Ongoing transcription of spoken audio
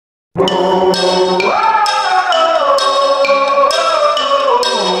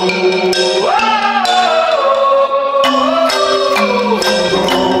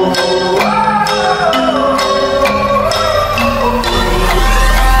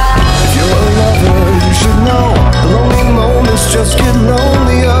Just get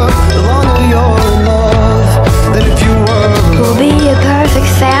lonelier the longer you're in love than if you were. We'll be a perfect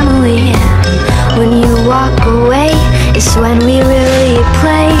family. When you walk away, it's when we really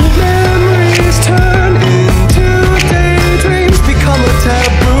play. Memories turn into daydreams, become a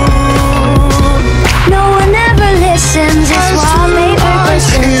taboo. No one ever listens, it's wallpaper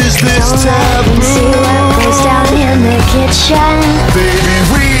glistens. Is this Don't let them see what goes down in the kitchen. Baby,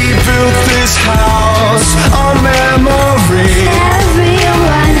 we built this house on memory.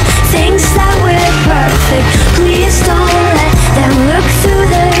 Everyone thinks that we're perfect. Please don't let them look through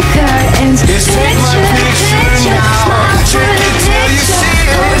the curtains. Picture, picture, smile for the picture.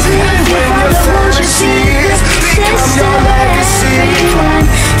 Close with your brother, won't you see this sister? Everyone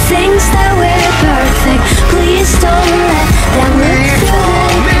thinks that we're perfect. Please don't let them look through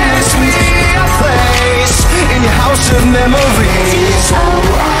the curtains. Promise me a place in your house of memories.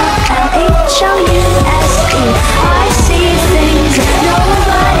 HOLASS. I see things that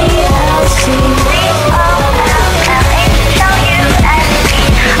nobody else sees.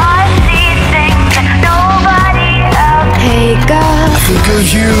 I see things that nobody else sees. Hey girl, I think of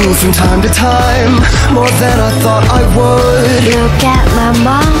you from time to time, more than I thought I would. look at my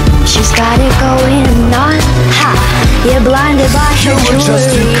mom, she's got it going on. Ha! You're blinded by her You were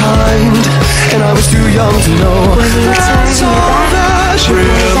just too jewelry. kind, and I was too young to know. When you turn That's your all back, that she pulls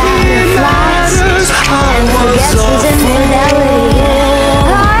really out her flags matters. I and was forgets his a infidelity.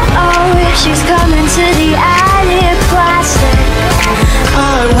 Oh, she's coming to the attic plastic.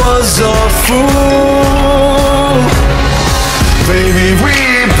 I was a fool. Baby, we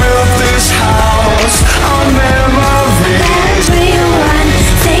built this house on memories. Everyone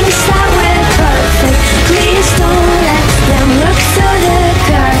thinks that we're perfect. Please don't let them look through the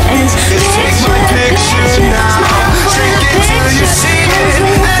curtains. Take my picture now, take it till you see it,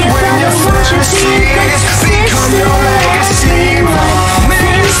 and when you first see it, become your legacy.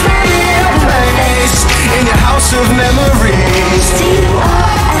 Promise me a place in your house of memories.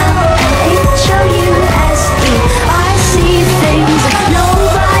 DOLLHOUSE. I see things that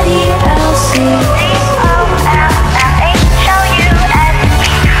nobody else sees.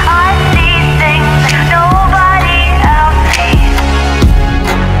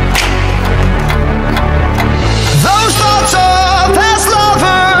 Those thoughts of past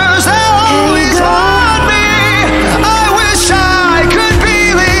lovers, they always haunt me. I wish I could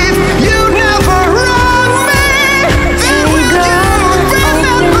believe you'd never wrong me. Then will you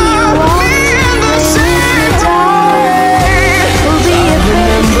remember me in the same way? We'll be a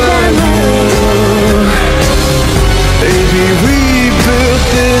perfect family. Baby, we built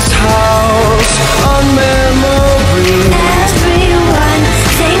this house on memories. Everyone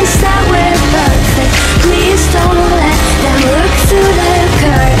thinks that we're perfect. Please don't let them look through the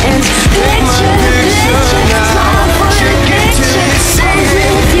curtains. Picture, picture, smile for the picture. Close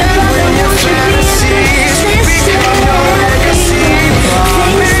with your brother, won't you be a big sister? Everyone thinks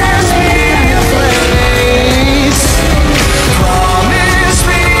that we're perfect. Promise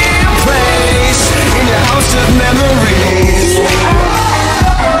me a place in your house of memories. HOLASS.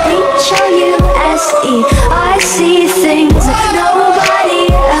 I see things that nobody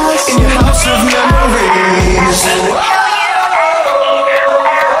else In your house of memories.